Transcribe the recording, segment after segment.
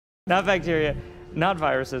Not bacteria, not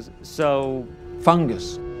viruses, so...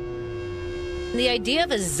 Fungus. The idea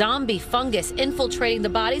of a zombie fungus infiltrating the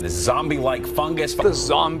body. The zombie-like fungus. The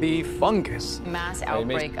zombie fungus. Mass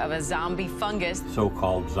outbreak of a zombie fungus.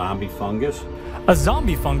 So-called zombie fungus. A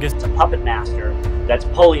zombie fungus. A puppet master that's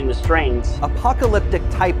pulling the strings. Apocalyptic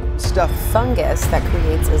type stuff. Fungus that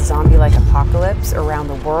creates a zombie-like apocalypse around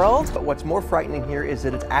the world. But what's more frightening here is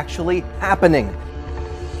that it's actually happening.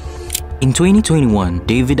 In 2021,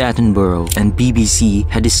 David Attenborough and BBC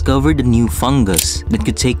had discovered a new fungus that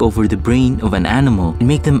could take over the brain of an animal and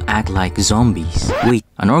make them act like zombies. Wait,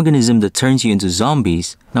 an organism that turns you into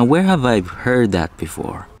zombies? Now where have I heard that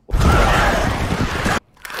before?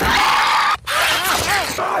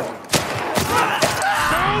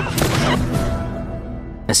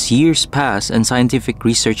 As years pass and scientific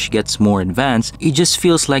research gets more advanced, it just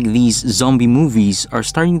feels like these zombie movies are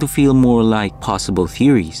starting to feel more like possible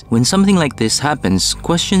theories. When something like this happens,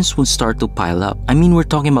 questions would start to pile up. I mean, we're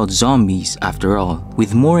talking about zombies after all.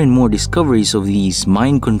 With more and more discoveries of these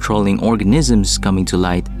mind-controlling organisms coming to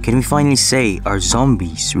light, can we finally say, are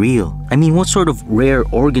zombies real? I mean, what sort of rare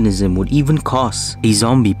organism would even cause a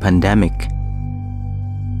zombie pandemic?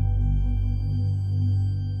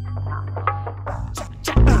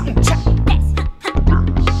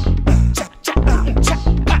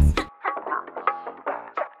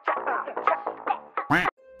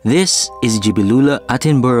 This is Gibilula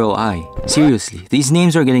Attenborough. Seriously, these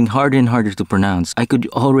names are getting harder and harder to pronounce. I could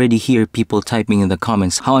already hear people typing in the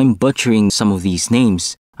comments how I'm butchering some of these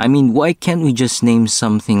names. I mean, why can't we just name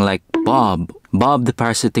something like Bob? Bob the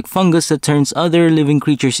parasitic fungus that turns other living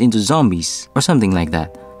creatures into zombies, or something like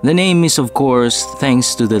that. The name is, of course,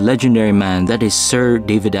 thanks to the legendary man that is Sir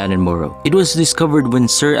David Attenborough. It was discovered when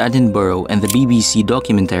Sir Attenborough and the BBC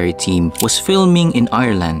documentary team was filming in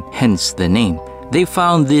Ireland, hence the name. They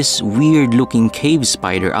found this weird-looking cave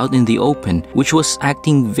spider out in the open, which was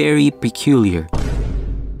acting very peculiar.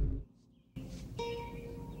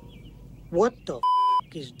 What the f***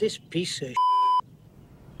 is this piece of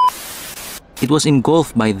It was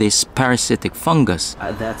engulfed by this parasitic fungus.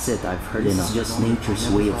 That's it, I've heard enough. It's just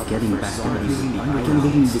nature's way of getting back at us. I can't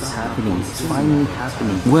believe it's happening. It's finally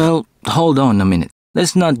happening. Well, hold on a minute.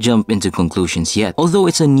 Let's not jump into conclusions yet. Although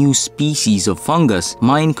it's a new species of fungus,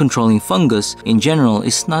 mind-controlling fungus in general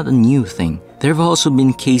is not a new thing. There have also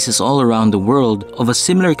been cases all around the world of a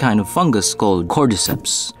similar kind of fungus called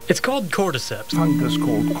Cordyceps. It's called Cordyceps. Fungus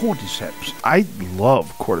called Cordyceps. I love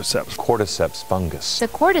Cordyceps. Cordyceps fungus. The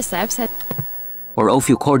Cordyceps had... Or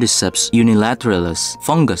Ophiocordyceps unilateralis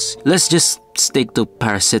fungus. Let's just stick to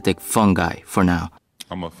parasitic fungi for now.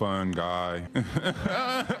 I'm a fun guy.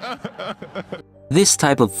 This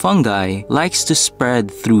type of fungi likes to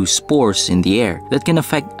spread through spores in the air that can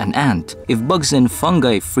affect an ant. If bugs and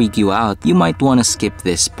fungi freak you out, you might want to skip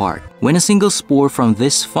this part. When a single spore from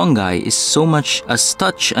this fungi is so much as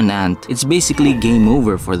touch an ant, it's basically game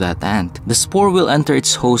over for that ant. The spore will enter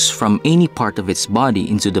its host from any part of its body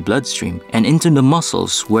into the bloodstream and into the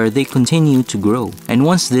muscles where they continue to grow. And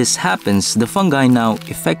once this happens, the fungi now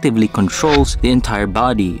effectively controls the entire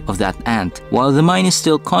body of that ant, while the mind is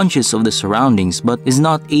still conscious of the surroundings but is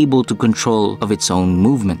not able to control of its own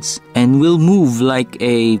movements, and will move like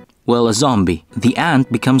a zombie. The ant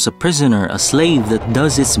becomes a prisoner, a slave that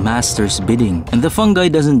does its master's bidding. And the fungi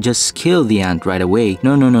doesn't just kill the ant right away.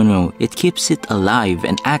 No. It keeps it alive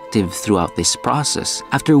and active throughout this process.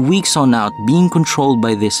 After weeks on out being controlled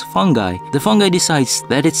by this fungi, the fungi decides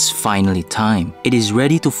that it's finally time. It is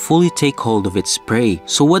ready to fully take hold of its prey.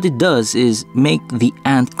 So what it does is make the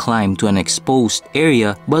ant climb to an exposed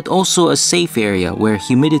area, but also a safe area where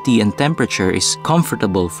humidity and temperature is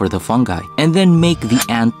comfortable for the fungi. And then make the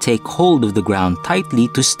ant take hold of the ground tightly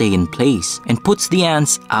to stay in place, and puts the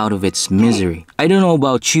ants out of its misery. I don't know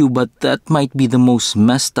about you, but that might be the most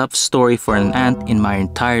messed up story for an ant in my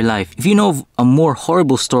entire life. If you know of a more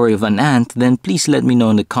horrible story of an ant, then please let me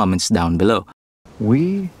know in the comments down below.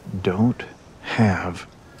 We don't have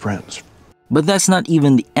friends. But that's not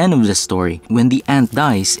even the end of the story. When the ant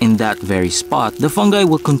dies in that very spot, the fungi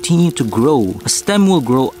will continue to grow. A stem will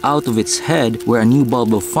grow out of its head where a new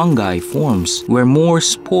bulb of fungi forms, where more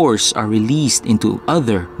spores are released into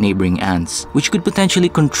other neighboring ants, which could potentially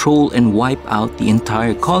control and wipe out the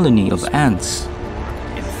entire colony of ants.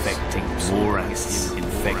 Infecting more ants.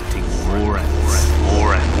 Infecting more ants.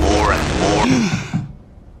 More and more and more.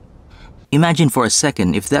 Imagine for a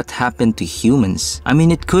second if that happened to humans. I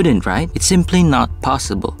mean, it couldn't, right? It's simply not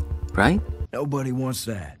possible, right? Nobody wants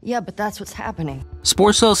that. Yeah, but that's what's happening.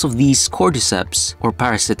 Spore cells of these Cordyceps or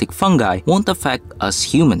parasitic fungi won't affect us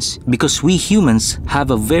humans because we humans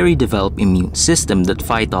have a very developed immune system that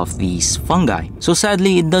fight off these fungi. So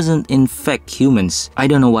sadly, it doesn't infect humans. I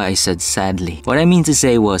don't know why I said sadly. What I mean to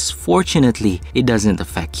say was, fortunately, it doesn't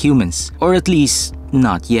affect humans. Or at least,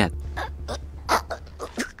 not yet.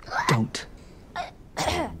 Don't.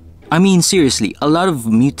 I mean, seriously, a lot of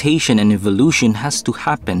mutation and evolution has to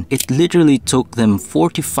happen. It literally took them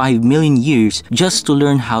 45 million years just to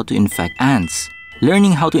learn how to infect ants.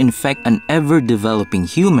 Learning how to infect an ever-developing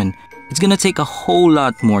human, it's gonna take a whole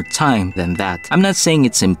lot more time than that. I'm not saying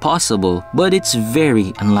it's impossible, but it's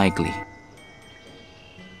very unlikely.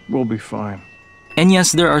 We'll be fine. And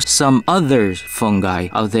yes, there are some other fungi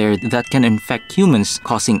out there that can infect humans,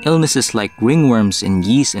 causing illnesses like ringworms and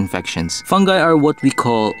yeast infections. Fungi are what we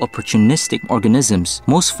call opportunistic organisms.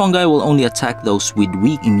 Most fungi will only attack those with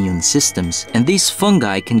weak immune systems, and these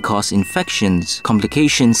fungi can cause infections,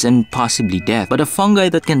 complications, and possibly death. But a fungi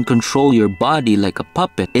that can control your body like a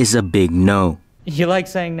puppet is a big no. You like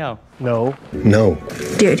saying no? No. No.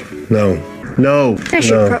 Dude. No. No.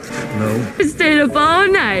 No. Stayed up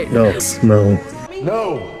all night. No. No.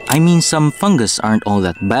 No. I mean, some fungus aren't all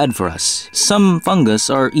that bad for us. Some fungus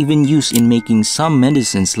are even used in making some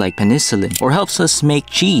medicines like penicillin, or helps us make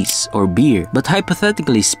cheese or beer. But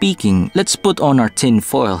hypothetically speaking, let's put on our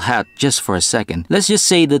tinfoil hat just for a second. Let's just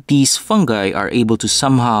say that these fungi are able to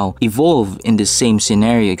somehow evolve in the same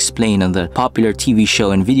scenario explained on the popular TV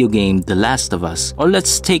show and video game The Last of Us. Or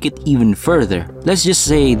let's take it even further. Let's just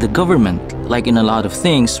say the government, like in a lot of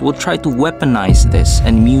things, will try to weaponize this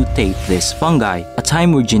and mutate this fungi. A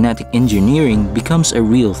time where genetic engineering becomes a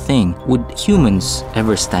real thing. Would humans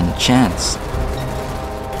ever stand a chance?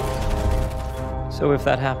 So if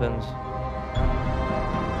that happens,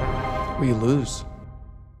 we lose.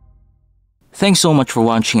 Thanks so much for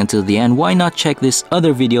watching until the end. Why not check these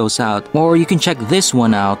other videos out, or you can check this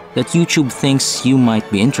one out that YouTube thinks you might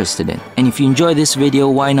be interested in. And if you enjoyed this video,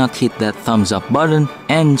 why not hit that thumbs up button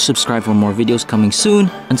and subscribe for more videos coming soon.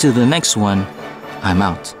 Until the next one, I'm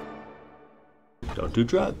out. Don't do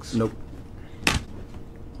drugs. Nope.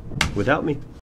 Without me.